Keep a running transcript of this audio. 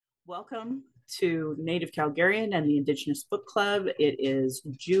Welcome to Native Calgarian and the Indigenous Book Club. It is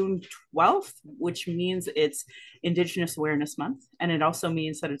June 12th, which means it's Indigenous Awareness Month. And it also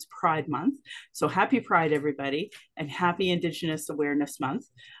means that it's Pride Month. So happy Pride, everybody, and happy Indigenous Awareness Month.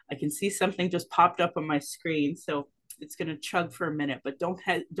 I can see something just popped up on my screen, so it's going to chug for a minute, but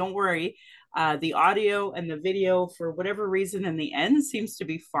don't worry. The audio and the video, for whatever reason, in the end seems to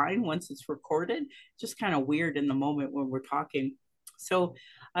be fine once it's recorded. Just kind of weird in the moment when we're talking. So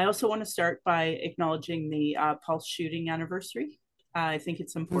I also want to start by acknowledging the Pulse shooting anniversary. I think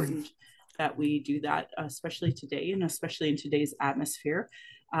it's important that we do that, especially today and especially in today's atmosphere.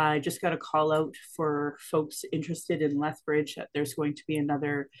 I just got a call out for folks interested in Lethbridge that there's going to be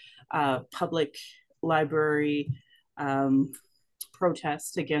another public library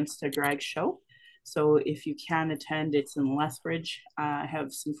protest against a drag show. So if you can attend, it's in Lethbridge. I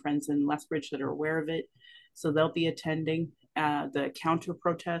have some friends in Lethbridge that are aware of it. So they'll be attending the counter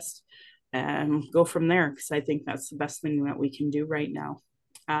protest and go from there, because I think that's the best thing that we can do right now.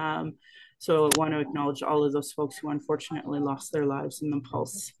 So I want to acknowledge all of those folks who unfortunately lost their lives in the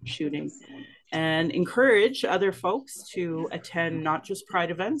Pulse shooting, and encourage other folks to attend not just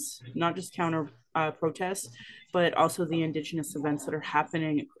Pride events, not just counter protests, but also the Indigenous events that are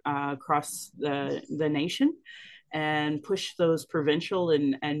happening across the nation, and push those provincial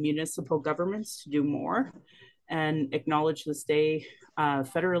and municipal governments to do more, and acknowledge this day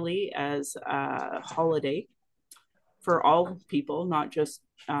federally as a holiday for all people, not just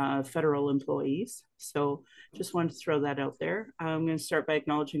federal employees. So just wanted to throw that out there. I'm going to start by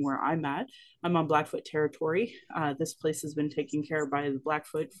acknowledging where I'm at. I'm on Blackfoot territory. This place has been taken care of by the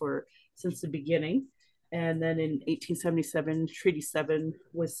Blackfoot since the beginning. And then in 1877, Treaty 7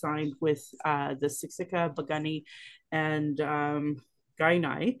 was signed with the Siksika, Bagani, and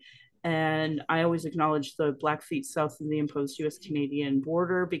Kainai. And I always acknowledge the Blackfeet south of the imposed US-Canadian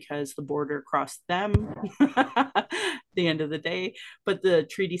border, because the border crossed them at the end of the day. But the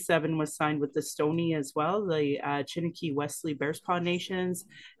Treaty 7 was signed with the Stoney as well, the Chiniki, Wesley, Bearspaw Nations,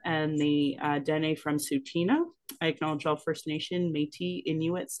 and the Dene from Tsuut'ina. I acknowledge all First Nation, Métis,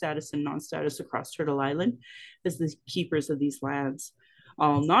 Inuit, status and non-status across Turtle Island as the keepers of these lands.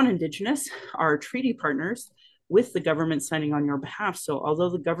 All non-Indigenous are treaty partners with the government signing on your behalf. So although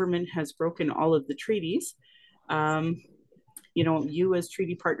the government has broken all of the treaties, you as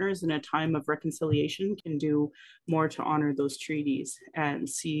treaty partners in a time of reconciliation can do more to honor those treaties and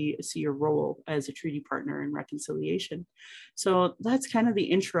see your role as a treaty partner in reconciliation. So that's kind of the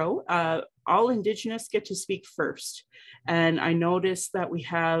intro. All Indigenous get to speak first. And I noticed that we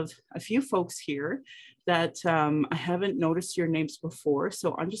have a few folks here that I haven't noticed your names before.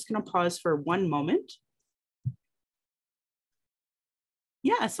 So I'm just going to pause for one moment.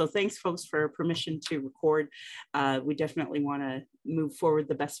 Yeah, so thanks folks for permission to record. We definitely want to move forward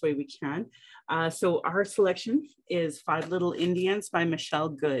the best way we can. So our selection is Five Little Indians by Michelle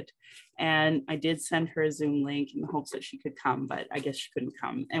Good. And I did send her a Zoom link in the hopes that she could come, but I guess she couldn't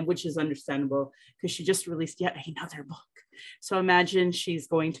come, and which is understandable because she just released yet another book. So imagine she's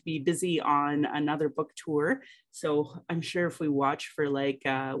going to be busy on another book tour. So I'm sure if we watch for like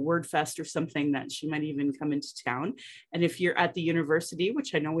WordFest or something, that she might even come into town. And if you're at the university,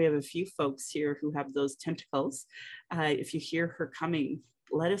 which I know we have a few folks here who have those tentacles, if you hear her coming,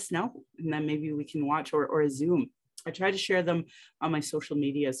 let us know, and then maybe we can watch or a Zoom. I try to share them on my social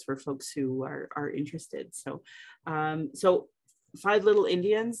medias for folks who are interested. So, Five Little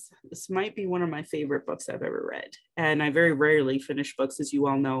Indians, this might be one of my favorite books I've ever read. And I very rarely finish books, as you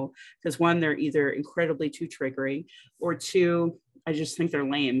all know, because one, they're either incredibly too triggering, or two, I just think they're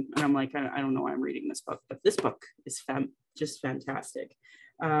lame. And I'm like, I don't know why I'm reading this book, but this book is just fantastic.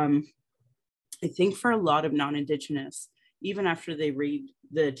 I think for a lot of non-Indigenous, even after they read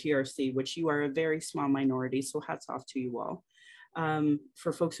the TRC, which you are a very small minority, so hats off to you all.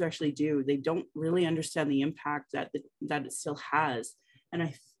 For folks who actually do, they don't really understand the impact that it still has.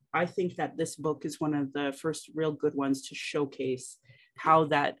 And I think that this book is one of the first real good ones to showcase how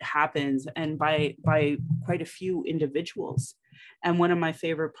that happens, and by quite a few individuals. And one of my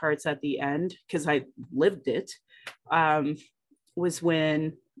favorite parts at the end, because I lived it, was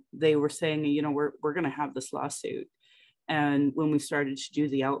when they were saying, we're going to have this lawsuit. And when we started to do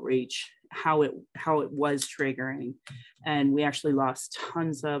the outreach, how it was triggering, and we actually lost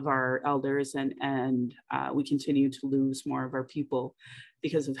tons of our elders, and we continue to lose more of our people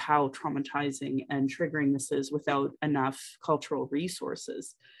because of how traumatizing and triggering this is without enough cultural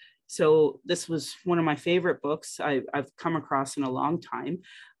resources. So this was one of my favorite books I've come across in a long time.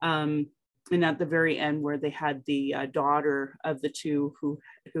 And at the very end, where they had the daughter of the two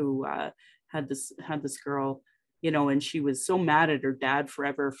who had this girl you know, and she was so mad at her dad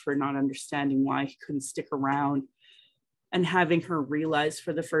forever for not understanding why he couldn't stick around, and having her realize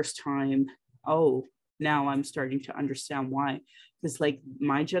for the first time, oh, now I'm starting to understand why. Because like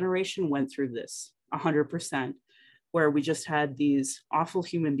my generation went through this 100%, where we just had these awful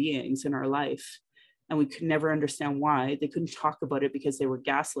human beings in our life and we could never understand why. They couldn't talk about it because they were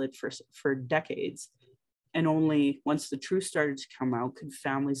gaslit for decades. And only once the truth started to come out could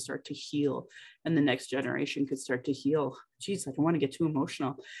families start to heal, and the next generation could start to heal. Geez, I don't want to get too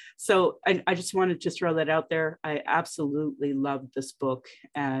emotional. So I just wanted to throw that out there. I absolutely loved this book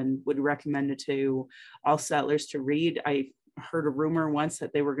and would recommend it to all settlers to read. I heard a rumor once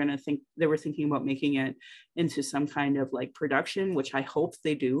that they were thinking about making it into some kind of like production, which I hope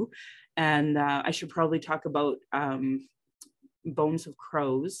they do. And I should probably talk about Bones of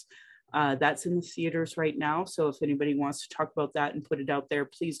Crows. That's in the theaters right now. So if anybody wants to talk about that and put it out there,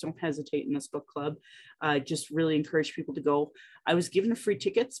 please don't hesitate in this book club. Just really encourage people to go. I was given free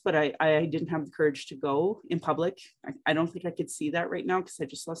tickets, but I didn't have the courage to go in public. I don't think I could see that right now because I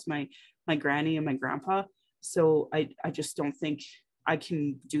just lost my granny and my grandpa. So I just don't think I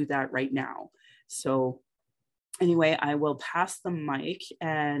can do that right now. So anyway, I will pass the mic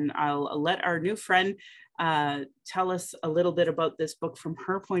and I'll let our new friend tell us a little bit about this book from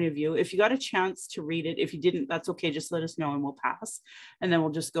her point of view. If you got a chance to read it, if you didn't, that's okay. Just let us know and we'll pass. And then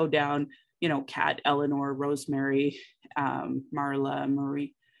we'll just go down, you know, Kat, Eleanor, Rosemary, Marla,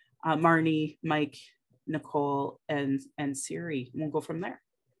 Marie, Marnie, Mike, Nicole, and Siri. We'll go from there.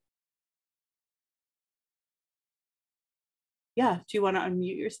 Yeah, do you want to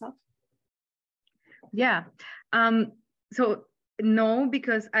unmute yourself? Yeah. So no,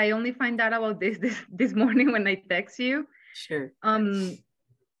 because I only find out about this morning when I text you. Sure.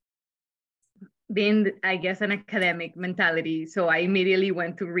 Being, I guess, an academic mentality, so I immediately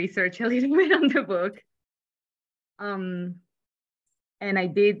went to research a little bit on the book. And I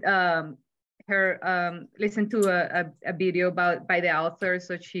did listen to a video by the author,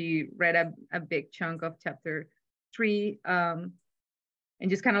 so she read a big chunk of chapter 3. And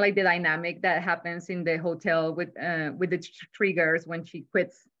just kind of like the dynamic that happens in the hotel with the triggers when she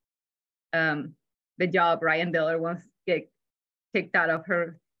quits the job, right? And the other ones get kicked out of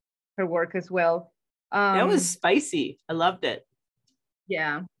her work as well. That was spicy. I loved it.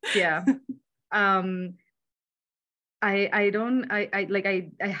 Yeah. I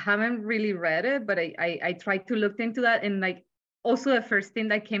haven't really read it, but I tried to look into that, and like also the first thing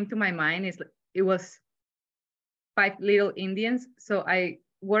that came to my mind is it was 5 Little Indians. So I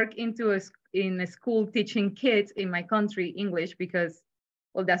work in a school teaching kids in my country English because,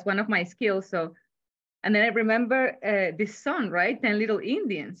 well, that's one of my skills. So, and then I remember this song, right? 10 Little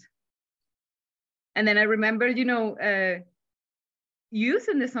Indians. And then I remember,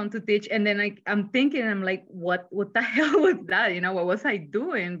 using the song to teach. And then I'm thinking, I'm like, what the hell was that? What was I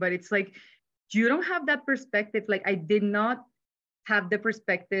doing? But it's like, you don't have that perspective. Like I did not have the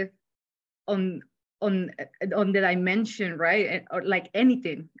perspective on the dimension, right? Or like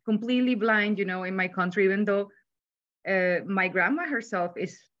anything, completely blind, in my country, even though my grandma herself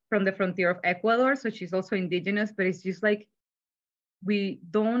is from the frontier of Ecuador, so she's also indigenous, but it's just like we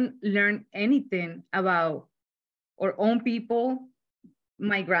don't learn anything about our own people.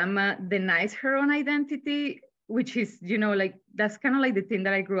 My grandma denies her own identity, which is, like that's kind of like the thing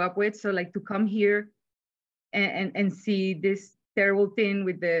that I grew up with. So like to come here and see this terrible thing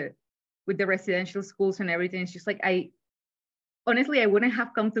with the residential schools and everything, it's just like honestly I wouldn't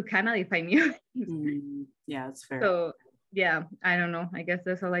have come to Canada if I knew. Yeah, that's fair. So yeah, I don't know, I guess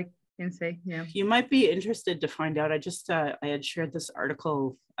that's all I can say. Yeah, you might be interested to find out. I had shared this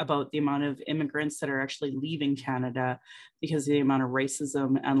article about the amount of immigrants that are actually leaving Canada because of the amount of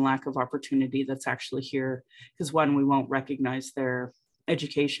racism and lack of opportunity that's actually here. Because one, we won't recognize their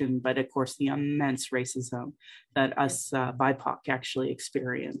education, but of course the immense racism that us BIPOC actually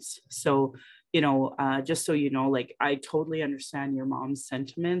experience. So, just so you know, like I totally understand your mom's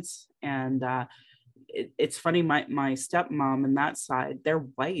sentiments. And it's funny, my stepmom and that side, they're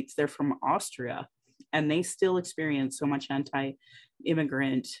white, they're from Austria, and they still experience so much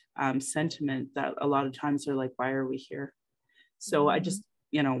anti-immigrant sentiment that a lot of times they're like, why are we here? So I just,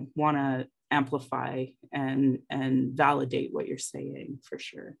 want to amplify and validate what you're saying for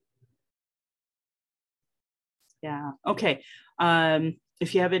sure. Yeah. Okay.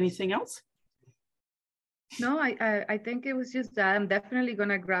 If you have anything else. No, I think it was just that. I'm definitely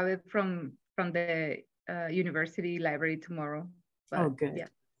gonna grab it from the university library tomorrow. But, oh, good. Yeah.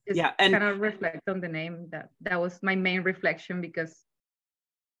 Just and kind of reflect on the name. That was my main reflection because,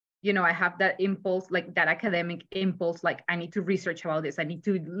 I have that impulse, like that academic impulse, like I need to research about this. I need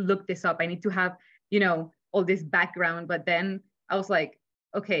to look this up. I need to have, all this background. But then I was like,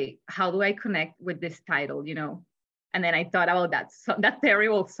 okay, how do I connect with this title, you know? And then I thought about that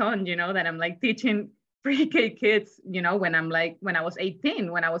terrible son, you know, that I'm like teaching pre-K kids, you know, when I was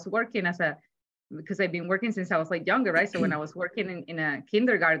 18, when I was working because I've been working since I was like younger, right? So when I was working in a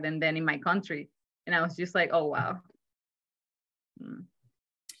kindergarten then in my country, and I was just like, oh, wow.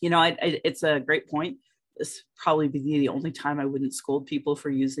 You know, it's a great point. This probably be the only time I wouldn't scold people for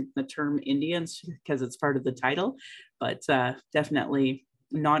using the term Indians because it's part of the title, but definitely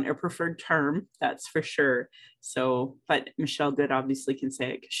not a preferred term, that's for sure. So, but Michelle Good obviously can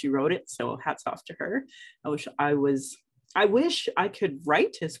say it because she wrote it. So hats off to her. I wish I could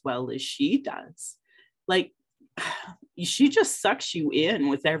write as well as she does. Like, she just sucks you in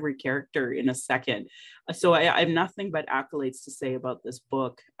with every character in a second. So I have nothing but accolades to say about this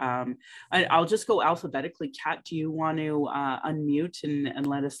book. I'll just go alphabetically. Kat, do you want to unmute and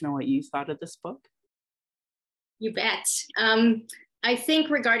let us know what you thought of this book? You bet. I think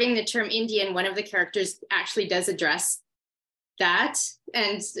regarding the term Indian, one of the characters actually does address that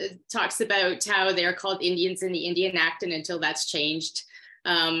and talks about how they're called Indians in the Indian Act, and until that's changed,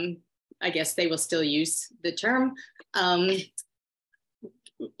 I guess they will still use the term.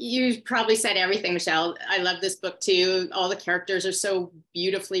 You probably said everything, Michelle. I love this book too. All the characters are so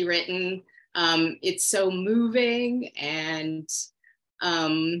beautifully written. It's so moving, and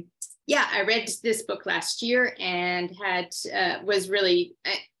yeah, I read this book last year and was really,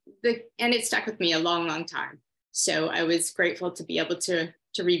 and it stuck with me a long, long time. So I was grateful to be able to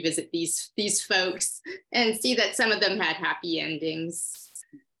revisit these folks and see that some of them had happy endings.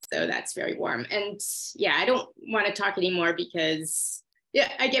 So that's very warm. And yeah, I don't want to talk anymore because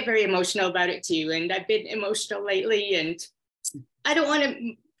yeah, I get very emotional about it too. And I've been emotional lately, and I don't want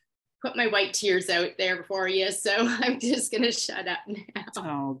to put my white tears out there for you. So I'm just going to shut up now.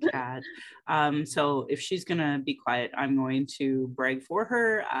 Oh, Kat. So if she's going to be quiet, I'm going to brag for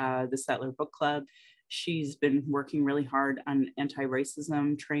her. The Settler Book Club, she's been working really hard on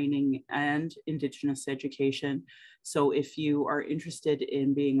anti-racism training and Indigenous education. So if you are interested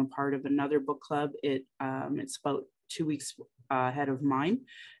in being a part of another book club, it's about 2 weeks ahead of mine,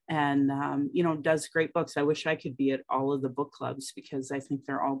 and you know, does great books. I wish I could be at all of the book clubs because I think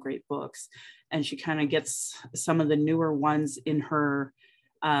they're all great books. And she kind of gets some of the newer ones in her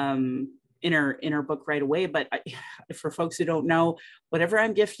book right away. But for folks who don't know, whatever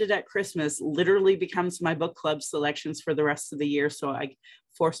I'm gifted at Christmas literally becomes my book club selections for the rest of the year. So I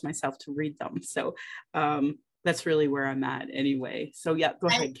force myself to read them. So that's really where I'm at anyway. So yeah, go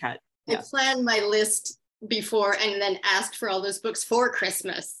ahead, Kat. I planned my list before and then asked for all those books for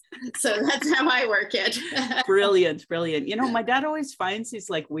Christmas. So that's how I work it. Brilliant. You know, my dad always finds these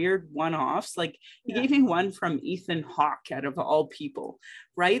like weird one-offs. Like he gave me one from Ethan Hawke out of all people,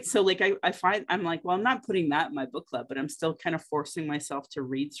 right? So like I find, I'm like, well, I'm not putting that in my book club, but I'm still kind of forcing myself to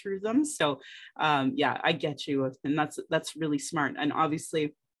read through them. So yeah, I get you. And that's really smart. And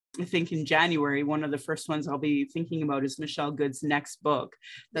obviously, I think in January, one of the first ones I'll be thinking about is Michelle Good's next book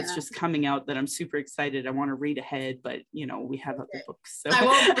that's just coming out that I'm super excited. I want to read ahead, but you know, we have other books. So.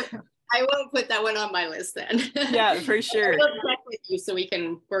 I won't put that one on my list then. Yeah, for sure. I will check with you so we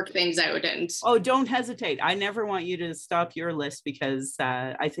can work things out. And oh, don't hesitate. I never want you to stop your list because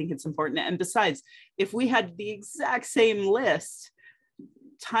I think it's important. And besides, if we had the exact same list,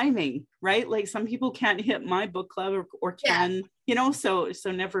 timing, right? Like some people can't hit my book club or can, you know, so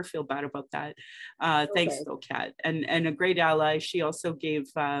never feel bad about that. Thanks though, Kat. And a great ally. She also gave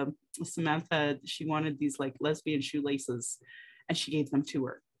Samantha, she wanted these like lesbian shoelaces and she gave them to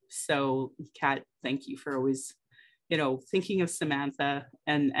her. So Kat, thank you for always, you know, thinking of Samantha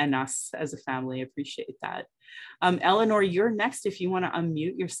and us as a family. I appreciate that. Eleanor, you're next if you want to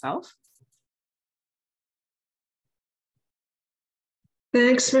unmute yourself.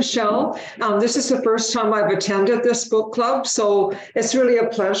 Thanks, Michelle. This is the first time I've attended this book club, so it's really a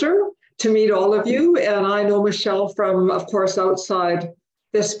pleasure to meet all of you. And I know Michelle from, of course, outside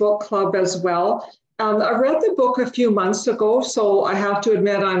this book club as well. I read the book a few months ago, so I have to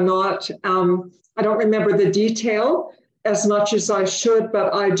admit I don't remember the detail as much as I should,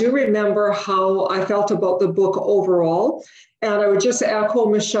 but I do remember how I felt about the book overall. And I would just echo,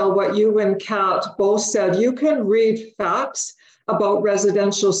 Michelle, what you and Kat both said. You can read facts about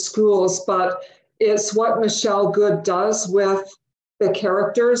residential schools, but it's what Michelle Good does with the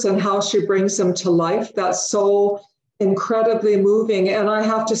characters and how she brings them to life that's so incredibly moving. And I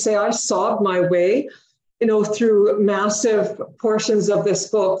have to say, I sobbed my way, you know, through massive portions of this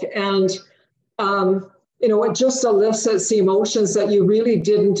book. And, you know, it just elicits emotions that you really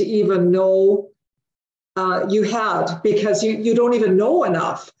didn't even know you had, because you don't even know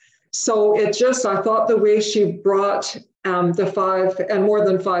enough So I thought the way she brought the 5 and more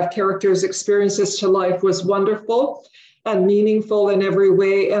than 5 characters' experiences to life was wonderful and meaningful in every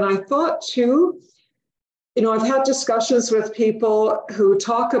way. And I thought too, I've had discussions with people who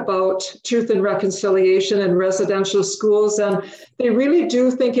talk about truth and reconciliation in residential schools, and they really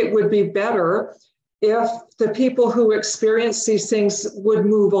do think it would be better if the people who experience these things would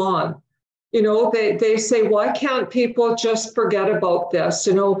move on. They say, why can't people just forget about this?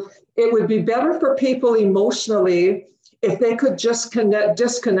 It would be better for people emotionally if they could just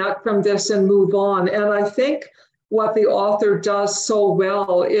disconnect from this and move on. And I think what the author does so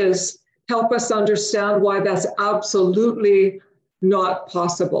well is help us understand why that's absolutely not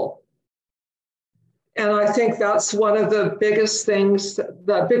possible. And I think that's one of the biggest things,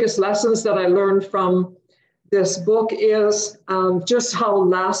 the biggest lessons that I learned from this book is just how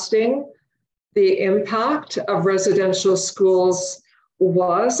lasting the impact of residential schools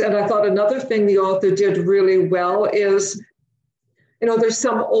was. And I thought another thing the author did really well is, there's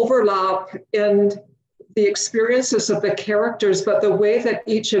some overlap in the experiences of the characters, but the way that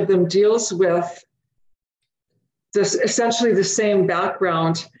each of them deals with this essentially the same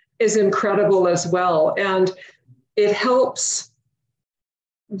background is incredible as well. And it helps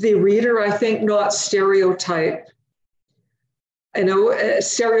the reader, I think, not stereotype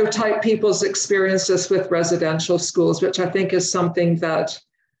people's experiences with residential schools, which I think is something that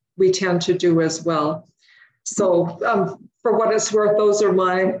we tend to do as well. So for what it's worth, those are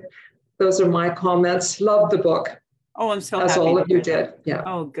my comments. Love the book. Oh, I'm so as happy. all of you did. Yeah.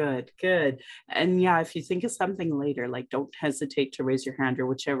 Oh, good. And yeah, if you think of something later, like don't hesitate to raise your hand or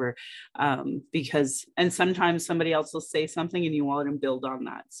whichever, because sometimes somebody else will say something and you want to build on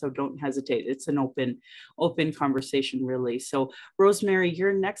that. So don't hesitate. It's an open conversation, really. So Rosemary,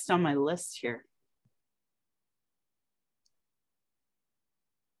 you're next on my list here.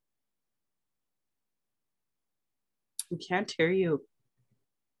 We can't hear you.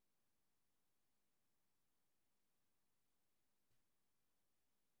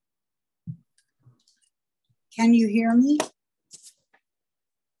 Can you hear me?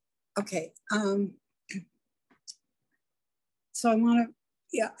 Okay. So I want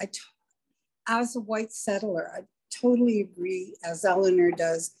to, as a white settler, I totally agree, as Eleanor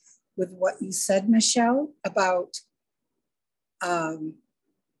does, with what you said, Michelle, about how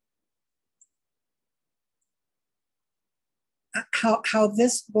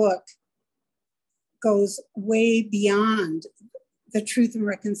this book goes way beyond the Truth and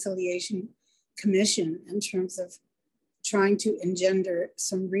Reconciliation Commission in terms of trying to engender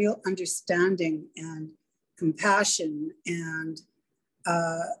some real understanding and compassion and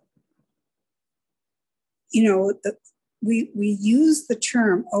we use the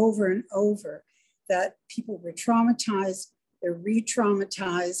term over and over that people were traumatized, they're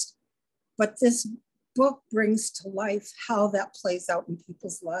re-traumatized, but this book brings to life how that plays out in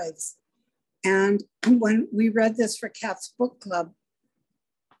people's lives. And when we read this for Kat's book club,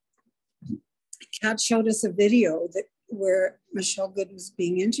 Kat showed us a video where Michelle Good was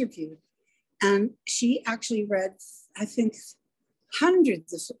being interviewed. And she actually read, I think,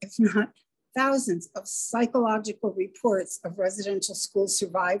 hundreds, if not thousands, of psychological reports of residential school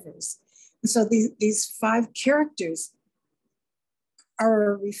survivors. And so these 5 characters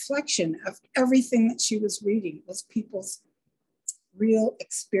are a reflection of everything that she was reading. It was people's real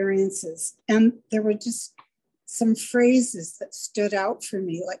experiences. And there were just some phrases that stood out for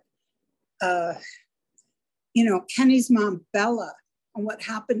me, like, Kenny's mom, Bella, and what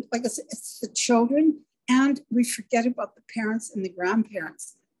happened. Like it's the children, and we forget about the parents and the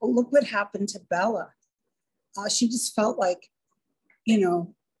grandparents. But look what happened to Bella. She just felt like, a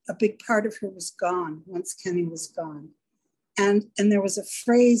big part of her was gone once Kenny was gone. And there was a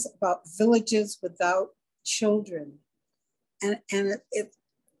phrase about villages without children. And it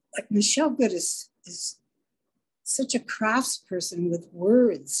like Michelle Good is such a craftsperson with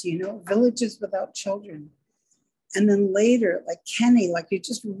words, villages without children. And then later, like Kenny, like you're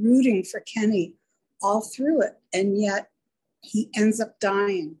just rooting for Kenny all through it. And yet he ends up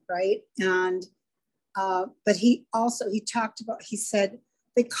dying, right? And, but he said,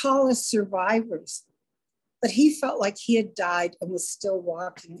 they call us survivors, but he felt like he had died and was still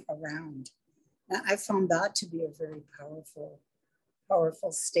walking around. And I found that to be a very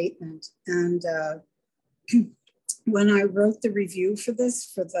powerful statement. And when I wrote the review for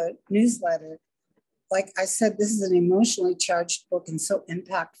the newsletter, like I said, this is an emotionally charged book and so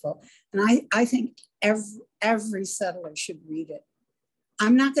impactful. And I think every settler should read it.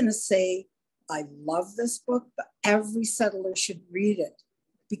 I'm not going to say I love this book, but every settler should read it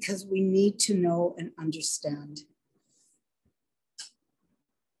because we need to know and understand.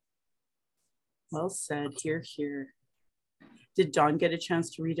 Well said. Here, here. Did Dawn get a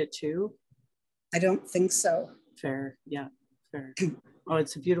chance to read it too? I don't think so. Fair. Yeah, fair. Oh,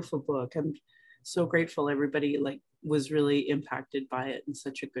 it's a beautiful book. I'm so grateful everybody was really impacted by it in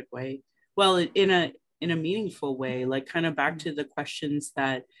such a good way. Well, in a meaningful way, like kind of back to the questions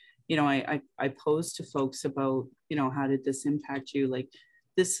that, I posed to folks about, how did this impact you? Like,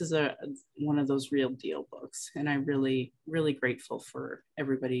 this is one of those real deal books. And I'm really, really grateful for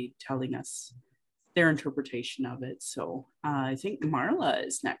everybody telling us their interpretation of it. So I think Marla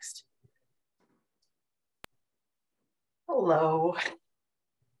is next. Hello.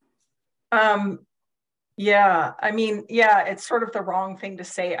 Yeah, I mean, yeah, it's sort of the wrong thing to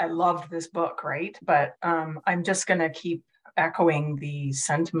say. I loved this book, right? But I'm just going to keep echoing the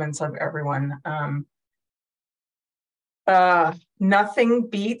sentiments of everyone. Nothing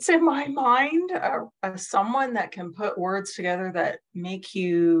beats in my mind someone that can put words together that make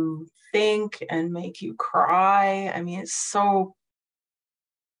you think and make you cry. I mean, it's not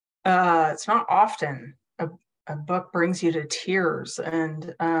often a book brings you to tears.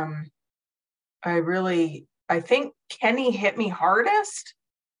 And I think Kenny hit me hardest,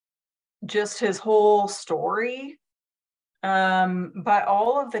 just his whole story. But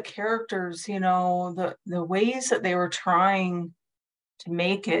all of the characters, the ways that they were trying to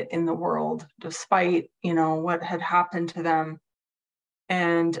make it in the world, despite, what had happened to them.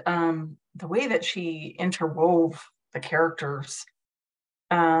 And the way that she interwove the characters,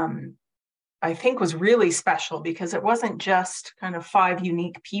 I think was really special, because it wasn't just kind of 5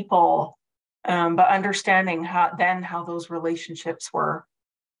 unique people, but understanding how those relationships were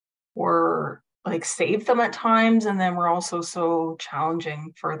like saved them at times, and then were also so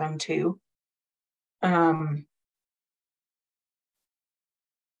challenging for them too.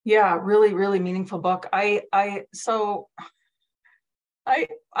 Yeah, really, really meaningful book. I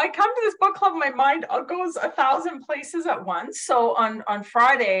come to this book club, my mind goes 1,000 places at once. So on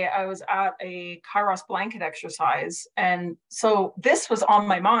Friday, I was at a Kairos blanket exercise. And so this was on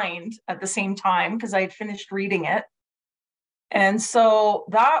my mind at the same time, because I had finished reading it. And so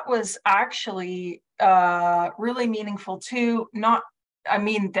that was actually really meaningful too.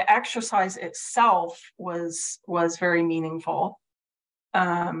 The exercise itself was very meaningful.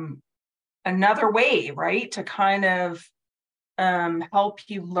 Another way, right, to kind of help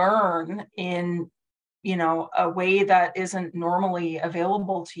you learn in, a way that isn't normally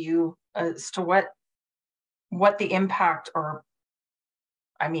available to you, as to what the impact, or,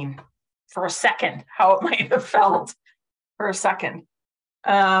 for a second, how it might have felt for a second.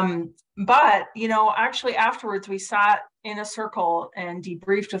 But, actually afterwards we sat in a circle and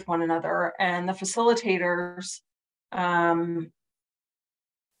debriefed with one another, and the facilitators,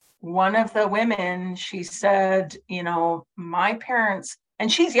 one of the women, she said, my parents,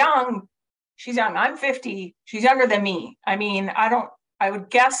 and she's young, I'm 50, she's younger than me. I would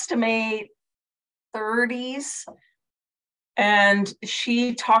guesstimate 30s. And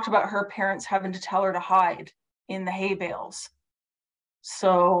she talked about her parents having to tell her to hide in the hay bales.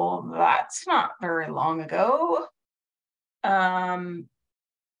 So that's not very long ago. Yeah.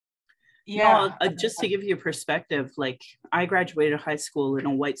 No, just to give you a perspective, like, I graduated high school in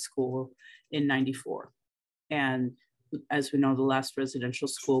a white school in 94. And as we know, the last residential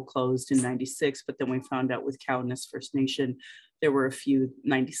school closed in 96, but then we found out with Cowaness First Nation, there were a few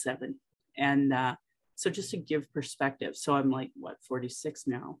 97. And so just to give perspective, so I'm like, 46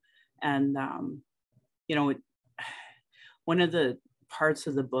 now. And, one of the parts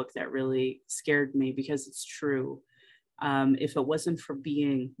of the book that really scared me, because it's true, if it wasn't for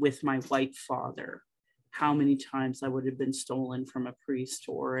being with my white father, how many times I would have been stolen from a priest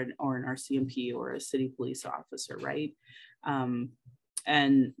or an RCMP or a city police officer, right?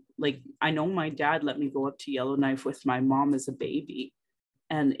 And like, I know my dad let me go up to Yellowknife with my mom as a baby.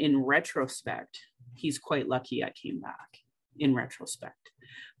 And in retrospect, he's quite lucky I came back, in retrospect.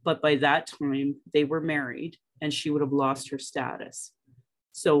 But by that time, they were married and she would have lost her status.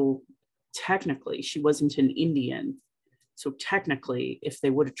 So technically, she wasn't an Indian. So technically, if they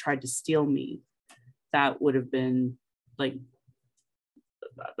would have tried to steal me, that would have been like,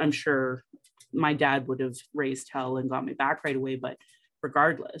 I'm sure my dad would have raised hell and got me back right away. But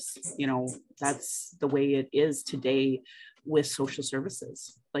regardless, that's the way it is today with social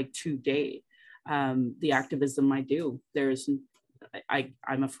services. Like today, the activism I do,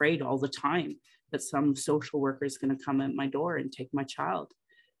 I'm afraid all the time that some social worker is going to come at my door and take my child,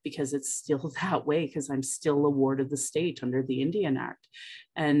 because it's still that way, because I'm still a ward of the state under the Indian Act.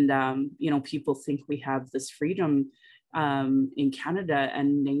 And, people think we have this freedom in Canada,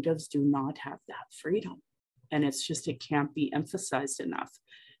 and Natives do not have that freedom. And it's just, it can't be emphasized enough.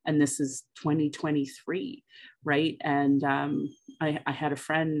 and this is 2023, right? And I had a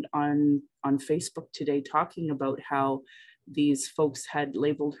friend on Facebook today talking about how these folks had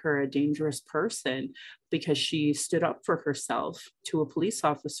labeled her a dangerous person because she stood up for herself to a police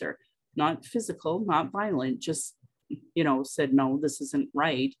officer, not physical, not violent, just, you know, said, no, this isn't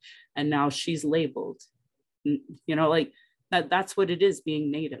right. And now she's labeled, you know, like that's what it is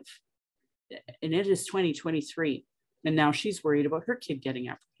being Native. And it is 2023. And now she's worried about her kid getting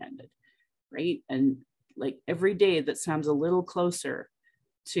apprehended, right? And like every day that sounds a little closer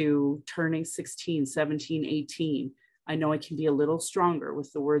to turning 16, 17, 18, I know I can be a little stronger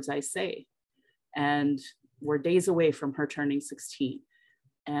with the words I say. And we're days away from her turning 16.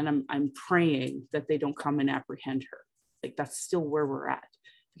 And I'm praying that they don't come and apprehend her. Like that's still where we're at,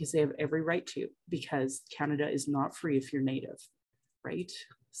 because they have every right to, because Canada is not free if you're Native, right?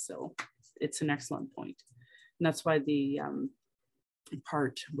 So it's an excellent point. And that's why the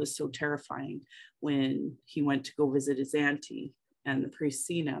part was so terrifying when he went to go visit his auntie and the priest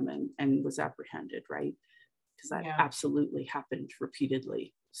seen him and was apprehended, right? Because that absolutely happened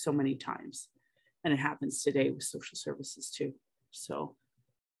repeatedly so many times. And it happens today with social services too. So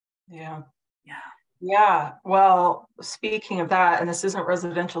yeah. Well, speaking of that, and this isn't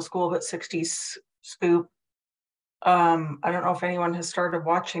residential school, but 60s scoop. I don't know if anyone has started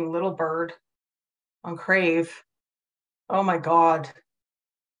watching Little Bird on Crave. Oh my God.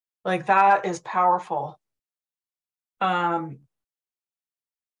 Like that is powerful. Yeah.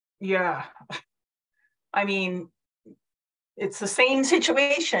 I mean, it's the same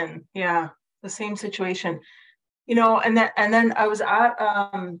situation. Yeah, the same situation. You know, and then I was at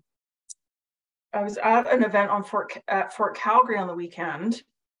an event at Fort Calgary on the weekend,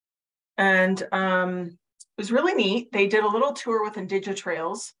 and it was really neat. They did a little tour with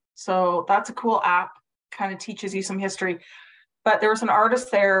Indigitrails, so that's a cool app. Kind of teaches you some history. But there was an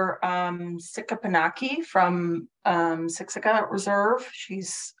artist there, Sika Panaki from Siksika Reserve.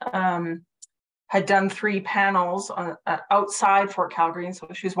 She's had done 3 panels outside Fort Calgary, and so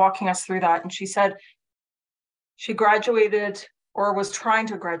she was walking us through that. And she said she graduated, or was trying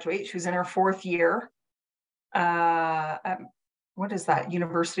to graduate. She was in her 4th year. At, what is that?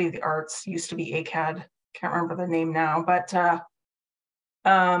 University of the Arts, used to be ACAD. Can't remember the name now, but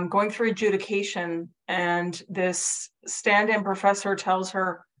going through adjudication, and this stand-in professor tells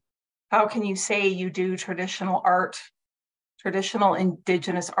her, how can you say you do traditional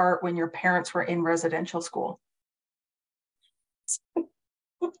Indigenous art when your parents were in residential school?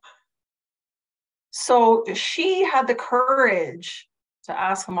 So she had the courage to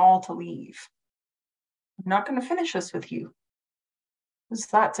ask them all to leave. I'm not going to finish this with you, because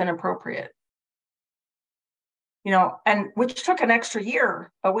that's inappropriate. You know, and which took an extra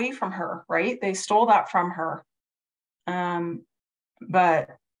year away from her, right? They stole that from her. But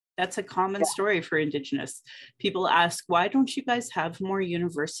that's a common story for Indigenous. People ask, why don't you guys have more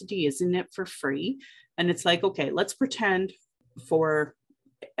university? Isn't it for free? And it's like, okay, let's pretend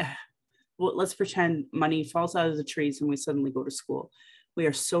money falls out of the trees and we suddenly go to school. We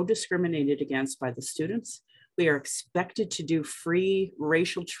are so discriminated against by the students. We are expected to do free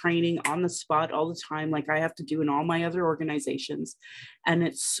racial training on the spot all the time, like I have to do in all my other organizations. And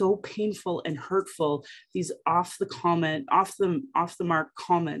it's so painful and hurtful, these off the mark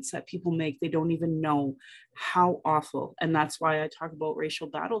comments that people make. They don't even know how awful. And that's why I talk about racial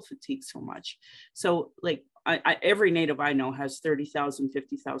battle fatigue so much. So like every Native I know has $30,000,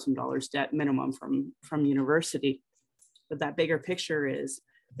 $50,000 debt minimum from university. But that bigger picture is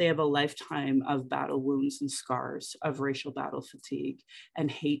they have a lifetime of battle wounds and scars of racial battle fatigue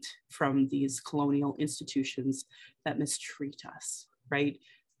and hate from these colonial institutions that mistreat us, right?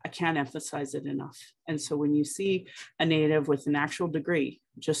 I can't emphasize it enough. And so when you see a Native with an actual degree,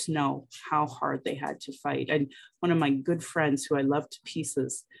 just know how hard they had to fight. And one of my good friends who I love to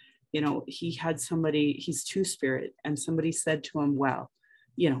pieces, you know, he had somebody, he's Two-Spirit, and somebody said to him, well,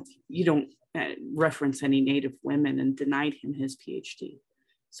 you know, you don't reference any Native women, and denied him his PhD.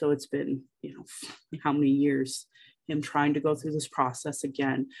 So it's been, you know, how many years, him trying to go through this process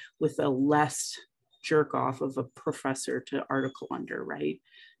again with a less jerk off of a professor to article under, right?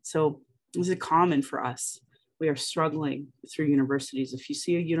 So this is common for us. We are struggling through universities. If you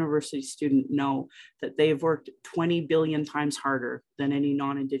see a university student, know that they have worked 20 billion times harder than any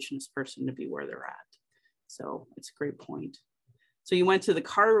non-Indigenous person to be where they're at. So it's a great point. So you went to the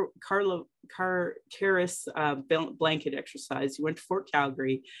Caris blanket exercise. You went to Fort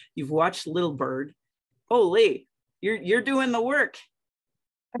Calgary. You've watched Little Bird. Holy, you're doing the work.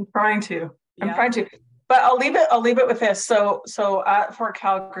 I'm trying to. But I'll leave it with this. So at Fort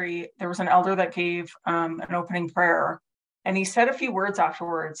Calgary, there was an elder that gave an opening prayer, And he said a few words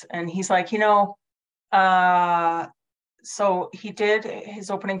afterwards, and he's like, so he did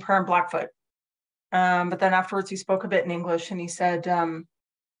his opening prayer in Blackfoot. But then afterwards he spoke a bit in English, and he said,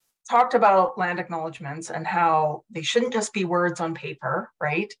 talked about land acknowledgements and how they shouldn't just be words on paper,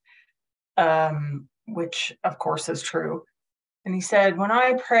 right? Which of course is true. And he said, when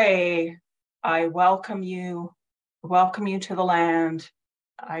I pray, I welcome you to the land.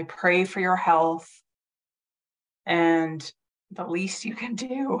 I pray for your health. And the least you can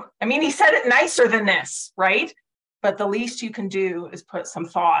do, I mean, he said it nicer than this, right? But the least you can do is put some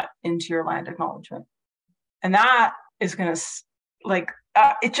thought into your land acknowledgement. And that is going to,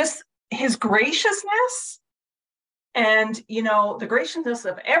 it just, his graciousness and, the graciousness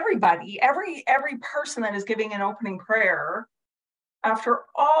of everybody, every person that is giving an opening prayer, after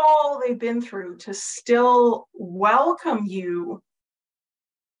all they've been through, to still welcome you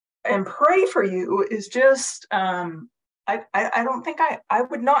and pray for you is just, I don't think I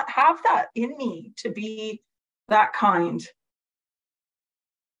would not have that in me to be that kind.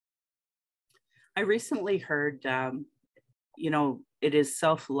 I recently heard, it is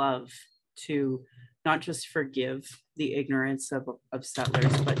self-love to not just forgive the ignorance of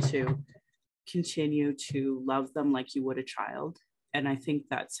settlers, but to continue to love them like you would a child. And I think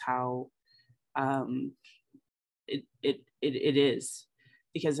that's how it is.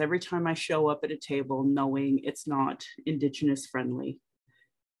 Because every time I show up at a table knowing it's not Indigenous friendly,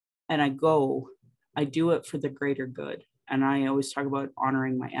 and I do it for the greater good. And I always talk about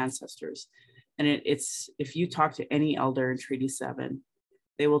honoring my ancestors. And it's, if you talk to any elder in Treaty 7,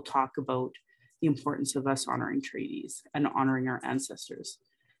 they will talk about the importance of us honoring treaties and honoring our ancestors.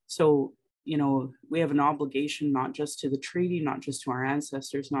 So, we have an obligation, not just to the treaty, not just to our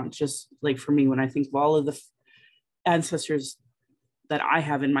ancestors, not just like for me, when I think of all of the ancestors that I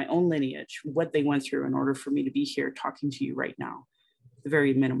have in my own lineage, what they went through in order for me to be here talking to you right now, the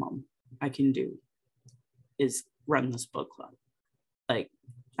very minimum I can do is run this book club. Like,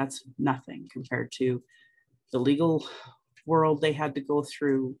 that's nothing compared to the legal world they had to go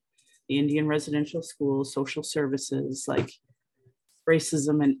through, the Indian residential schools, social services, like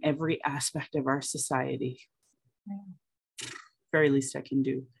racism in every aspect of our society. Very least I can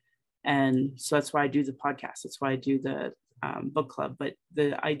do. And so that's why I do the podcast. That's why I do the book club. But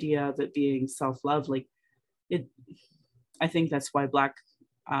the idea of it being self-love, I think that's why Black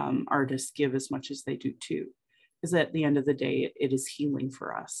artists give as much as they do too. Because at the end of the day, it is healing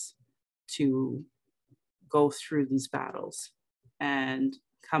for us to go through these battles and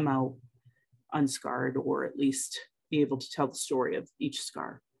come out unscarred, or at least be able to tell the story of each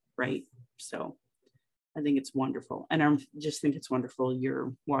scar, right? So I think it's wonderful. And I just think it's wonderful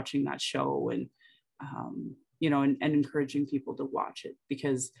you're watching that show and, and encouraging people to watch it,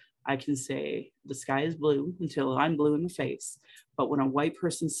 because I can say the sky is blue until I'm blue in the face. But when a white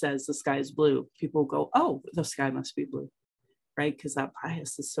person says the sky is blue, people go, oh, the sky must be blue, right? Because that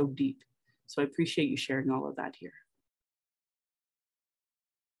bias is so deep. So I appreciate you sharing all of that here.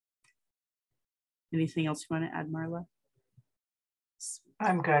 Anything else you want to add, Marla?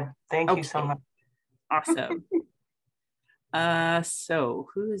 I'm good. Thank you so much. Awesome. So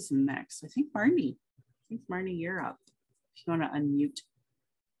who is next? I think Marnie. Marnie, you're up. If you want to unmute.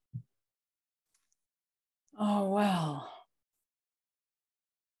 Oh, well.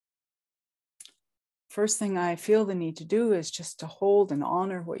 First thing I feel the need to do is just to hold and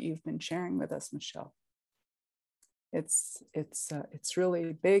honor what you've been sharing with us, Michelle. It's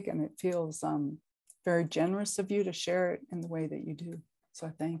really big, and it feels very generous of you to share it in the way that you do.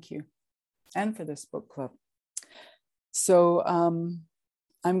 So thank you. And for this book club. So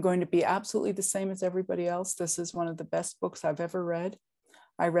I'm going to be absolutely the same as everybody else. This is one of the best books I've ever read.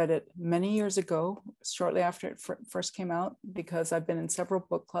 I read it many years ago, shortly after it first came out, because I've been in several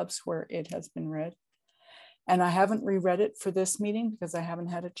book clubs where it has been read. And I haven't reread it for this meeting because I haven't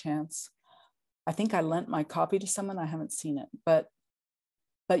had a chance. I think I lent my copy to someone. I haven't seen it. But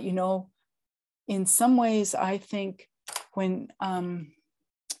in some ways, I think when,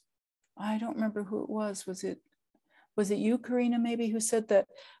 I don't remember who it was. Was it you, Karina, maybe, who said that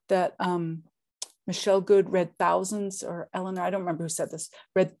Michelle Good read thousands, or Eleanor, I don't remember who said this,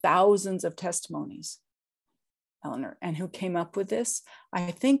 read thousands of testimonies, Eleanor, and who came up with this?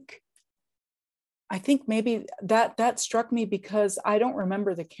 I think maybe that struck me because I don't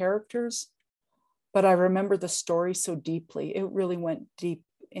remember the characters, but I remember the story so deeply. It really went deep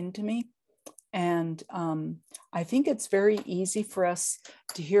into me. And I think it's very easy for us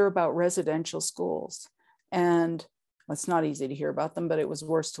to hear about residential schools. And it's not easy to hear about them, but it was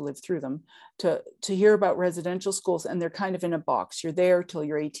worse to live through them, to hear about residential schools. And they're kind of in a box. You're there till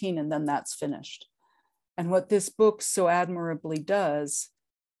you're 18 and then that's finished. And what this book so admirably does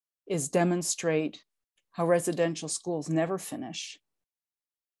is demonstrate how residential schools never finish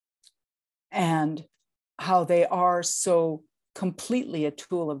and how they are so completely a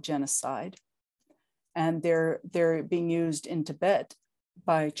tool of genocide. And they're being used in Tibet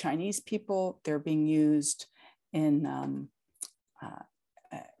by Chinese people. They're being used in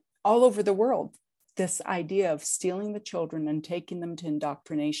all over the world. This idea of stealing the children and taking them to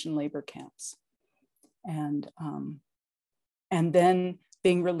indoctrination labor camps, and then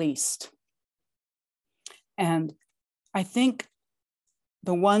being released. And I think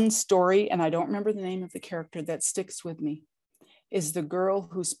the one story, and I don't remember the name of the character, that sticks with me is the girl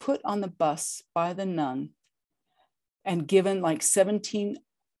who's put on the bus by the nun and given like 17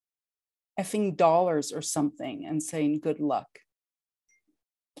 effing dollars or something and saying good luck.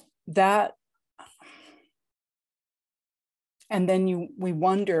 That, and then we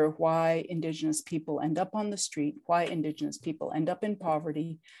wonder why Indigenous people end up on the street, why Indigenous people end up in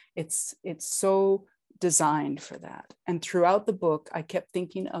poverty. It's so designed for that. And throughout the book, I kept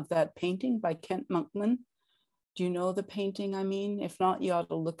thinking of that painting by Kent Monkman. Do you know the painting I mean? If not, you ought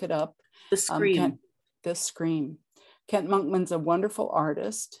to look it up. The Scream. The Scream. Kent Monkman's a wonderful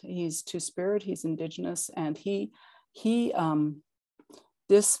artist. He's Two-Spirit, he's Indigenous, and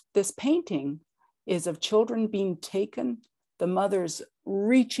this painting is of children being taken, the mothers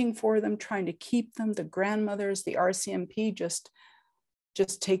reaching for them, trying to keep them, the grandmothers, the RCMP just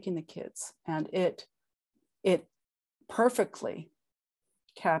taking the kids. And it perfectly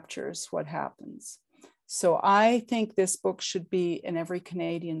captures what happens. So I think this book should be in every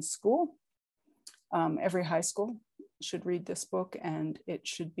Canadian school. Every high school should read this book, and it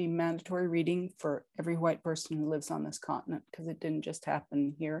should be mandatory reading for every white person who lives on this continent, because it didn't just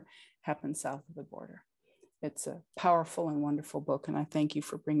happen here, it happened south of the border. It's a powerful and wonderful book, and I thank you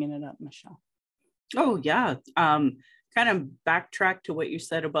for bringing it up, Michelle. Oh, yeah. Kind of backtrack to what you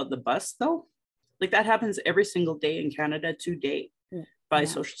said about the bus, though. Like that happens every single day in Canada today by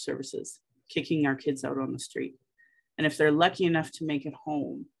social services, kicking our kids out on the street. And if they're lucky enough to make it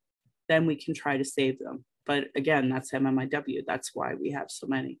home, then we can try to save them. But again, that's MMIW. That's why we have so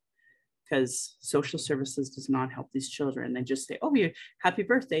many, because social services does not help these children. They just say, oh, happy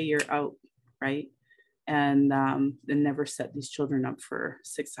birthday, you're out, right? And they never set these children up for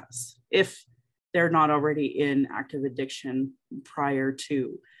success if they're not already in active addiction prior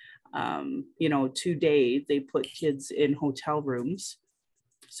to. Today they put kids in hotel rooms.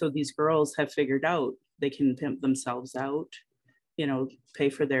 So these girls have figured out they can pimp themselves out, pay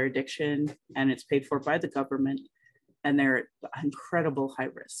for their addiction, and it's paid for by the government, and they're at incredible high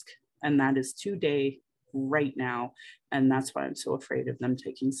risk. And that is today, right now. And that's why I'm so afraid of them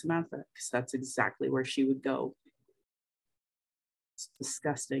taking Samantha, because that's exactly where she would go. It's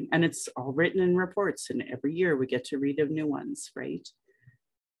disgusting. And it's all written in reports, and every year we get to read of new ones, right?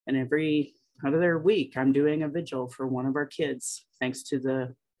 And every other week I'm doing a vigil for one of our kids, thanks to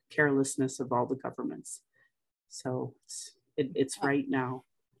the carelessness of all the governments. So it's right now.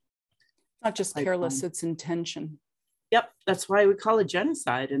 Not just careless, it's intention. Yep, that's why we call it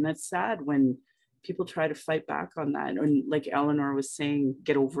genocide. And that's sad when people try to fight back on that. And like Eleanor was saying,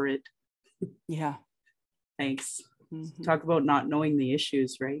 get over it. Yeah. Thanks. Mm-hmm. Talk about not knowing the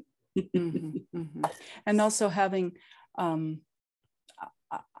issues, right? Mm-hmm, mm-hmm. And also having, I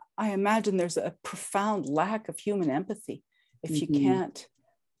imagine there's a profound lack of human empathy if you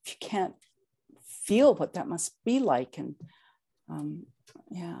can't feel what that must be like. And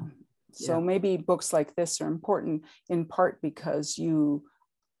so maybe books like this are important in part because you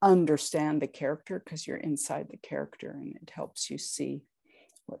understand the character, because you're inside the character, and it helps you see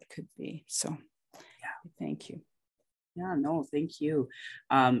what it could be. So thank you. Yeah, no, thank you.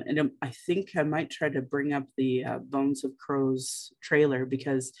 And I think I might try to bring up the Bones of Crows trailer,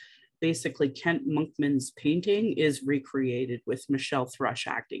 because basically Kent Monkman's painting is recreated with Michelle Thrush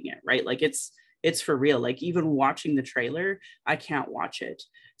acting it, right? Like it's for real. Like even watching the trailer, I can't watch it.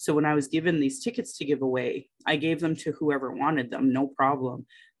 So when I was given these tickets to give away, I gave them to whoever wanted them, no problem.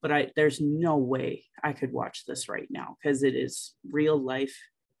 But there's no way I could watch this right now, because it is real life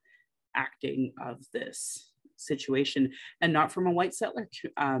acting of this situation, and not from a white settler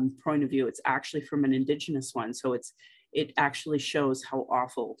point of view. It's actually from an Indigenous one. So it actually shows how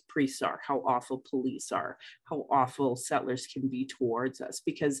awful priests are, how awful police are, how awful settlers can be towards us,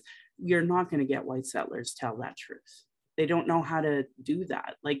 because you're not going to get white settlers tell that truth. They don't know how to do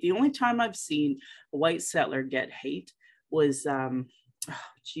that. Like the only time I've seen a white settler get hate was,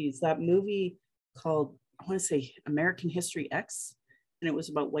 that movie called, I want to say American History X, and it was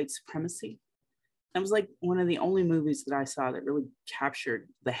about white supremacy. That was like one of the only movies that I saw that really captured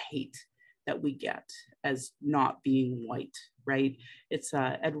the hate that we get as not being white, right? It's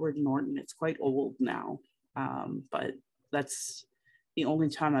Edward Norton. It's quite old now, but that's the only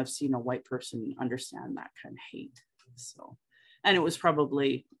time I've seen a white person understand that kind of hate. So, and it was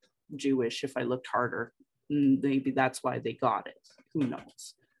probably Jewish if I looked harder. Maybe that's why they got it. Who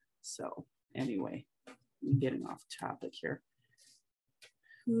knows? So anyway, I'm getting off topic here.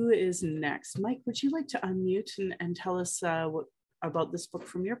 Who is next? Mike, would you like to unmute and tell us what about this book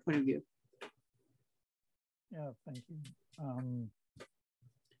from your point of view? Yeah, thank you.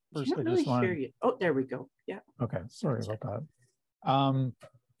 First, I just want to hear you. Oh, there we go. Yeah. Okay, sorry about that.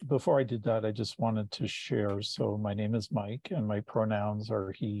 Before I did that, I just wanted to share. So my name is Mike, and my pronouns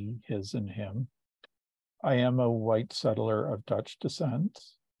are he, his, and him. I am a white settler of Dutch descent,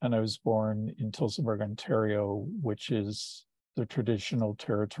 and I was born in Tillsonburg, Ontario, which is the traditional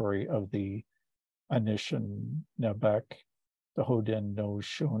territory of the Anishinaabe, the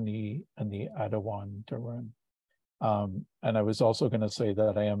Haudenosaunee, and the Attawandaron. And I was also going to say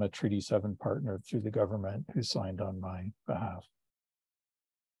that I am a Treaty 7 partner through the government who signed on my behalf.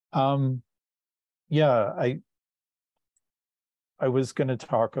 Yeah, I was going to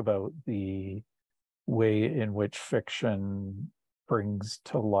talk about the way in which fiction brings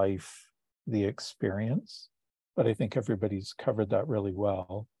to life the experience, but I think everybody's covered that really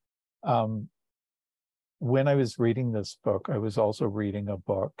well. When I was reading this book, I was also reading a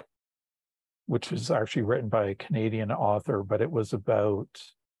book which was actually written by a Canadian author, but it was about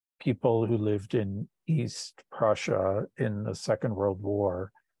people who lived in East Prussia in the Second World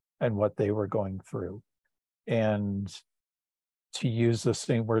War and what they were going through. And to use the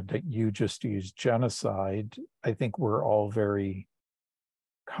same word that you just used, genocide, I think we're all very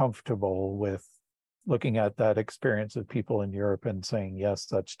comfortable with looking at that experience of people in Europe and saying, yes,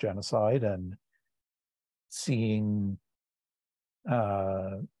 that's genocide, and seeing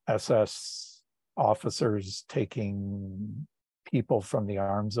SS officers taking people from the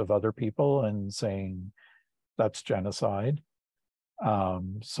arms of other people and saying that's genocide.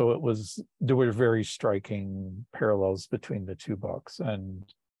 So there were very striking parallels between the two books.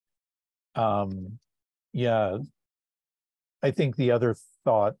 And yeah, I think the other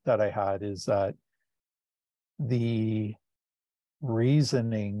thought that I had is that the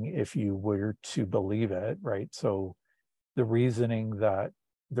reasoning, if you were to believe it, right? So the reasoning that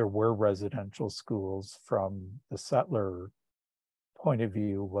there were residential schools from the settler point of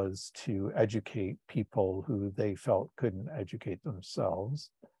view was to educate people who they felt couldn't educate themselves.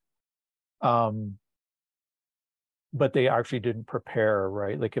 But they actually didn't prepare,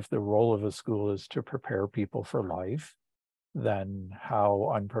 right? Like if the role of a school is to prepare people for life, then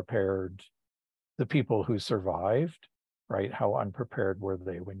how unprepared the people who survived, right? How unprepared were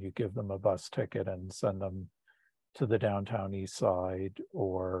they when you give them a bus ticket and send them to the downtown east side,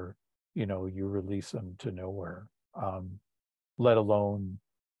 or, you know, you release them to nowhere, let alone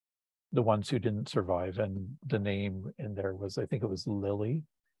the ones who didn't survive. And the name in there was, I think it was Lily.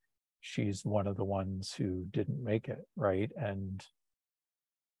 She's one of the ones who didn't make it, right? And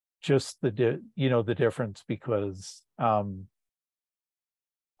just the difference, because I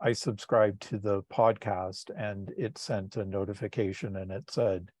subscribed to the podcast and it sent a notification and it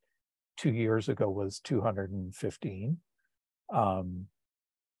said 2 years ago was 215.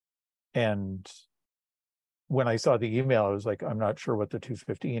 And when I saw the email, I was like, I'm not sure what the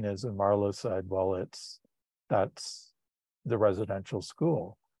 215 is. And Marla said, well, that's the residential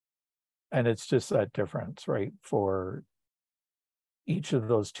school. And it's just that difference, right? For each of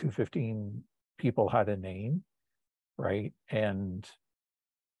those 215 people had a name, right? And,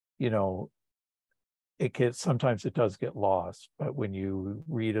 you know, sometimes it does get lost, but when you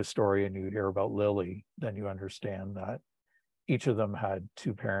read a story and you hear about Lily, then you understand that each of them had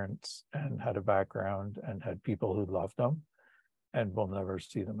two parents and had a background and had people who loved them and will never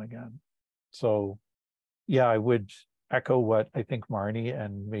see them again. So yeah, I would echo what I think Marnie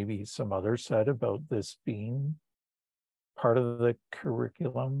and maybe some others said about this being part of the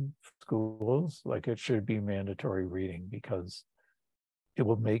curriculum for schools. Like it should be mandatory reading because it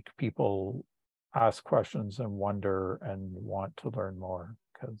will make people ask questions and wonder and want to learn more,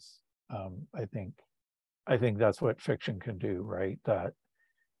 because I think that's what fiction can do, right? That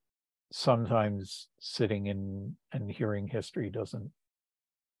sometimes sitting in and hearing history doesn't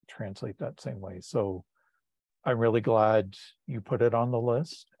translate that same way. So I'm really glad you put it on the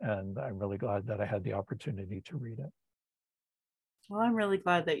list, and I'm really glad that I had the opportunity to read it. Well, I'm really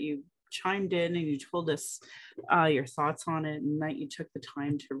glad that you chimed in and you told us your thoughts on it and that you took the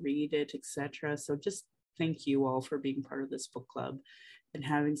time to read it, etc. So just thank you all for being part of this book club and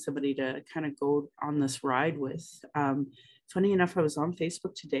having somebody to kind of go on this ride with. Funny enough, I was on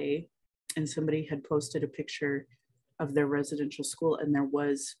Facebook today and somebody had posted a picture of their residential school, and there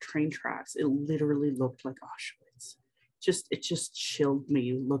was train tracks. It literally looked like Auschwitz. It just chilled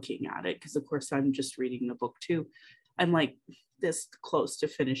me looking at it, because of course I'm just reading the book too. I'm like this close to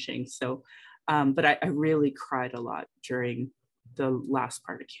finishing. So, but I really cried a lot during the last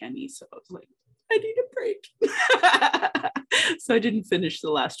part of Kenny. So I was like, I need a break. So I didn't finish the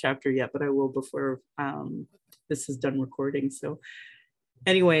last chapter yet, but I will before this is done recording. So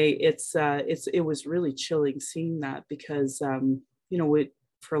anyway, it was really chilling seeing that, because you know,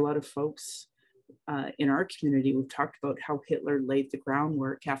 for a lot of folks in our community, we've talked about how Hitler laid the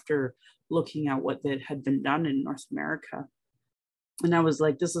groundwork after looking at what that had been done in North America. And I was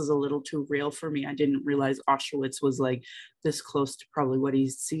like, this is a little too real for me. I didn't realize Auschwitz was like this close to probably what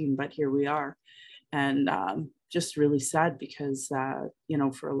he's seen, but here we are. And just really sad, because, you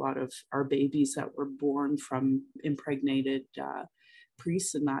know, for a lot of our babies that were born from impregnated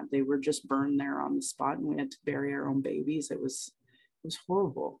priests and that, they were just burned there on the spot, and we had to bury our own babies. It was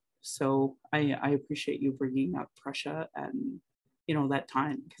horrible. So I appreciate you bringing up Prussia and, you know, that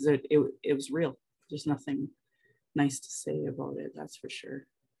time, because it was real. There's nothing nice to say about it, that's for sure.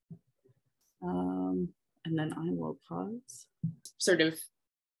 And then I will pause. Sort of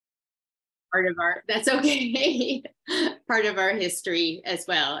part of our, that's okay, part of our history as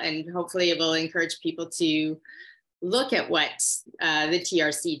well. And hopefully it will encourage people to look at what the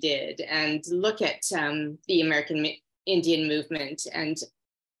TRC did, and look at the American Indian movement. And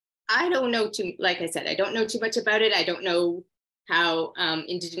I don't know too, like I said, I don't know too much about it. I don't know how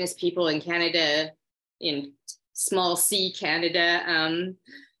Indigenous people in Canada, in small C Canada,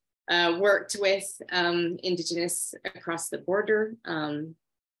 worked with Indigenous across the border.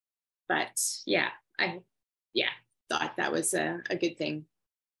 But yeah, I thought that was a good thing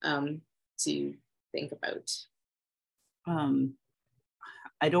to think about.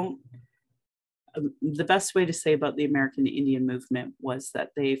 The best way to say about the American Indian movement was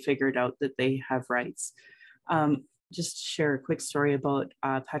that they figured out that they have rights. Just to share a quick story about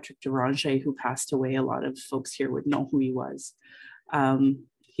Patrick Deranger, who passed away. A lot of folks here would know who he was.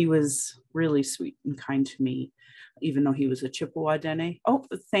 He was really sweet and kind to me, even though he was a Chippewa Dene. Oh,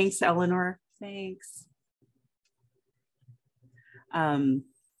 thanks, Eleanor. Thanks.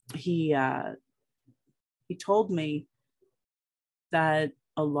 He told me that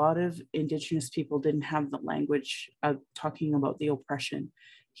a lot of Indigenous people didn't have the language of talking about the oppression.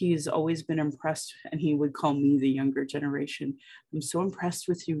 He's always been impressed, and he would call me the younger generation. I'm so impressed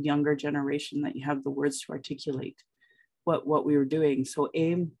with you, younger generation, that you have the words to articulate what we were doing. So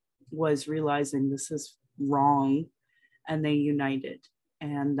AIM was realizing this is wrong, and they united.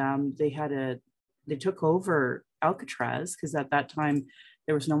 And they took over Alcatraz, because at that time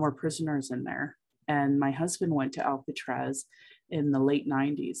there was no more prisoners in there. And my husband went to Alcatraz in the late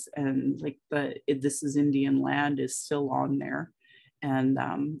 90s, and like This Is Indian Land is still on there. And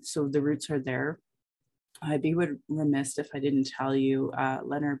so the roots are there. I'd be remiss if I didn't tell you,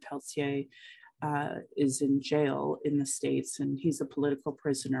 Leonard Peltier is in jail in the States, and he's a political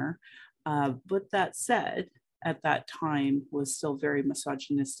prisoner. But that said, at that time was still very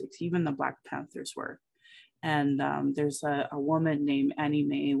misogynistic. Even the Black Panthers were. And there's a woman named Annie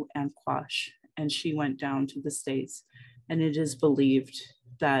Mae Anquash, and she went down to the States, and it is believed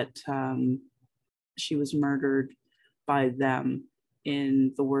that she was murdered by them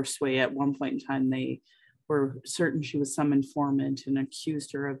in the worst way. At one point in time, they were certain she was some informant and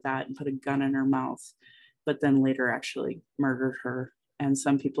accused her of that and put a gun in her mouth, but then later actually murdered her. And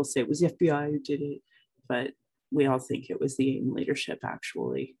some people say it was the FBI who did it, but we all think it was the AIM leadership,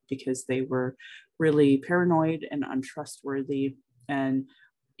 actually, because they were really paranoid and untrustworthy. And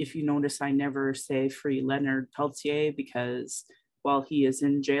if you notice, I never say free Leonard Peltier, because while he is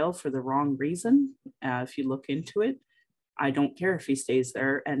in jail for the wrong reason, if you look into it, I don't care if he stays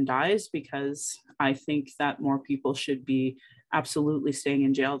there and dies, because I think that more people should be absolutely staying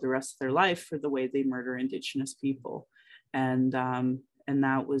in jail the rest of their life for the way they murder Indigenous people. And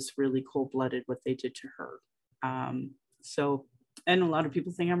that was really cold-blooded what they did to her. And a lot of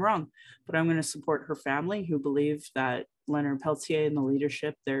people think I'm wrong, but I'm going to support her family, who believe that Leonard Peltier and the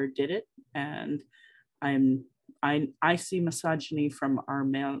leadership there did it. And I see misogyny from our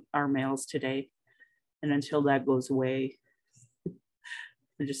males today, and until that goes away,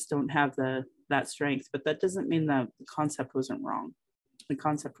 I just don't have that strength. But that doesn't mean that the concept wasn't wrong. The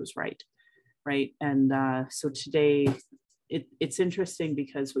concept was right. And so today, it's interesting,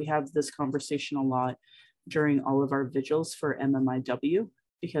 because we have this conversation a lot during all of our vigils for MMIW,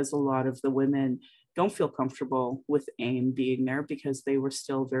 because a lot of the women don't feel comfortable with AIM being there, because they were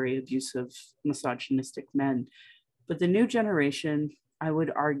still very abusive, misogynistic men. But the new generation, I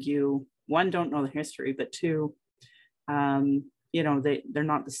would argue, one, don't know the history, but two, you know, they're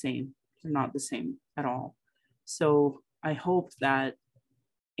not the same. They're not the same at all. So I hope that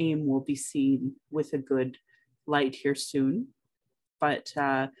AIM will be seen with a good light here soon. But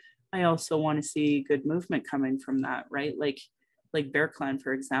I also want to see good movement coming from that, right? Like Bear Clan,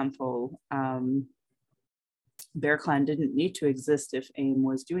 for example. Bear Clan didn't need to exist if AIM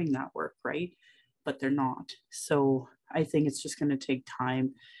was doing that work, right? But they're not. So I think it's just going to take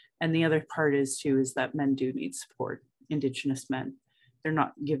time. And the other part is that men do need support, Indigenous men. They're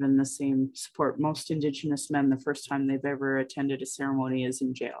not given the same support. Most Indigenous men, the first time they've ever attended a ceremony is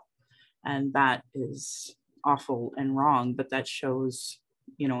in jail. And that is awful and wrong, but that shows,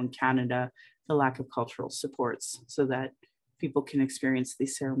 you know, in Canada, the lack of cultural supports so that people can experience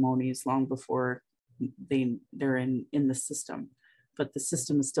these ceremonies long before they're in the system. But the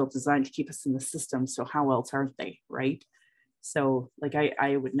system is still designed to keep us in the system. So how else aren't they, right? So like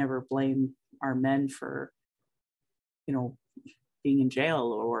I would never blame our men for, you know, being in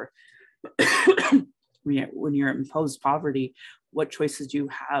jail or when you're imposed poverty, what choices do you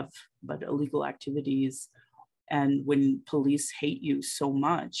have but illegal activities? And when police hate you so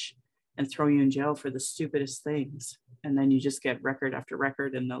much and throw you in jail for the stupidest things, and then you just get record after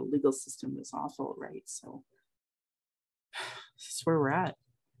record and the legal system is awful, right? So this is where we're at.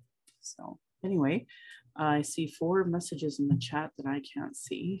 So anyway, I see 4 messages in the chat that I can't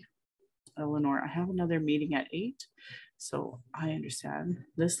see. Eleanor, I have another meeting at 8. So I understand.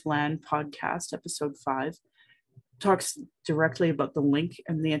 This Land podcast, episode 5, talks directly about the link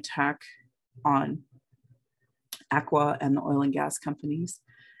and the attack on Aqua and the oil and gas companies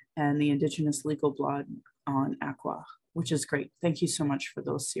and the Indigenous legal blog on Aqua, which is great. Thank you so much for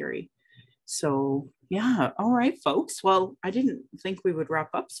those, Siri. So yeah, all right, folks. Well, I didn't think we would wrap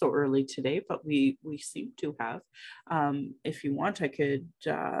up so early today, but we seem to have. If you want, I could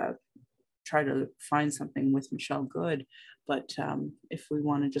try to find something with Michelle Good, but if we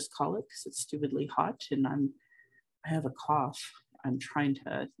want to just call it, because it's stupidly hot and I have a cough. I'm trying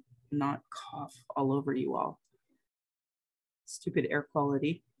to not cough all over you all. Stupid air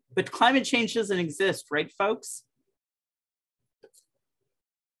quality. But climate change doesn't exist, right, folks?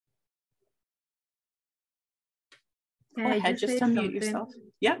 Go ahead, just unmute yourself.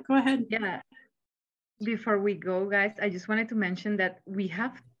 Yeah, go ahead. Yeah. Before we go, guys, I just wanted to mention that we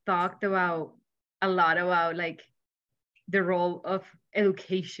have talked about a lot about like the role of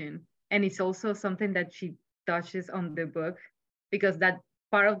education. And it's also something that she touches on the book, because that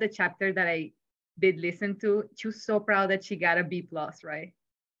part of the chapter that I did listen to, she was so proud that she got a B+, right?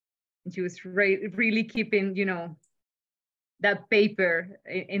 And she was really keeping, you know, that paper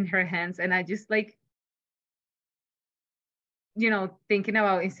in her hands. And I just like, you know, thinking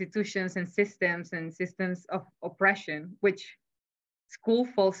about institutions and systems of oppression, which school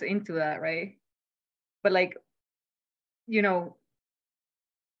falls into that, right? But like, you know,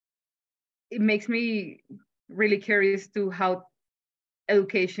 it makes me really curious to how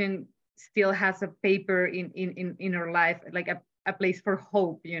education still has a paper in our life, like a place for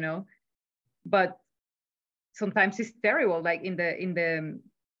hope, you know. But sometimes it's terrible, like in the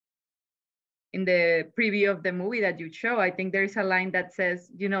preview of the movie that you show, I think there's a line that says,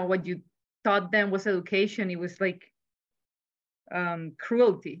 you know, what you taught them was education, it was like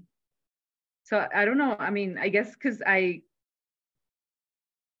cruelty. So I don't know, I mean, I guess because I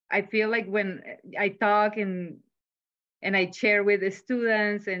feel like when I talk and I share with the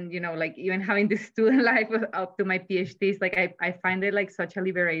students, and, you know, like even having the student life up to my PhDs, like I find it like such a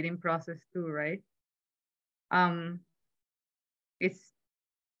liberating process too, right? It's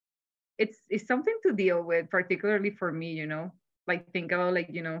something to deal with, particularly for me, you know, like think about like,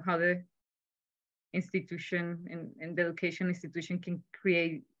 you know, how the institution and the education institution can,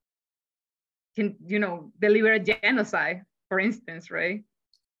 you know, deliver a genocide, for instance, right?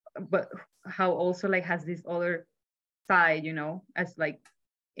 But how also like has this other side, you know, as like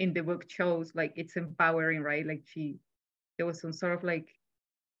in the book shows, like it's empowering, right? Like there was some sort of like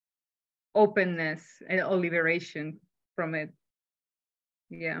openness and liberation from it.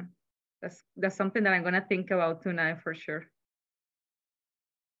 Yeah, that's something that I'm gonna think about tonight for sure.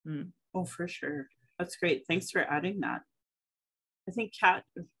 Oh, for sure. That's great. Thanks for adding that. I think Kat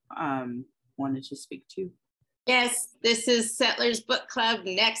wanted to speak too. Yes, this is Settlers Book Club.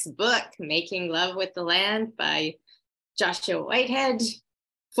 Next book, Making Love with the Land by Joshua Whitehead,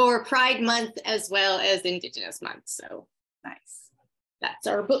 for Pride Month as well as Indigenous Month. So nice. That's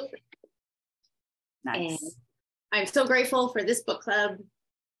our book. Nice. And I'm so grateful for this book club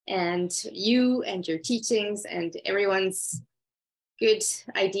and you and your teachings and everyone's good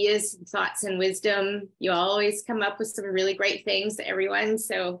ideas, thoughts, and wisdom. You always come up with some really great things, everyone.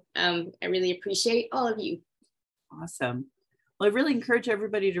 So I really appreciate all of you. Awesome. Well, I really encourage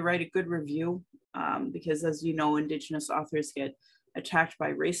everybody to write a good review because, as you know, Indigenous authors get attacked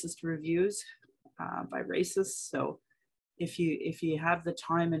by racist reviews by racists. So if you have the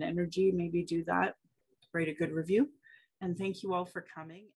time and energy, maybe do that. Write a good review. And thank you all for coming.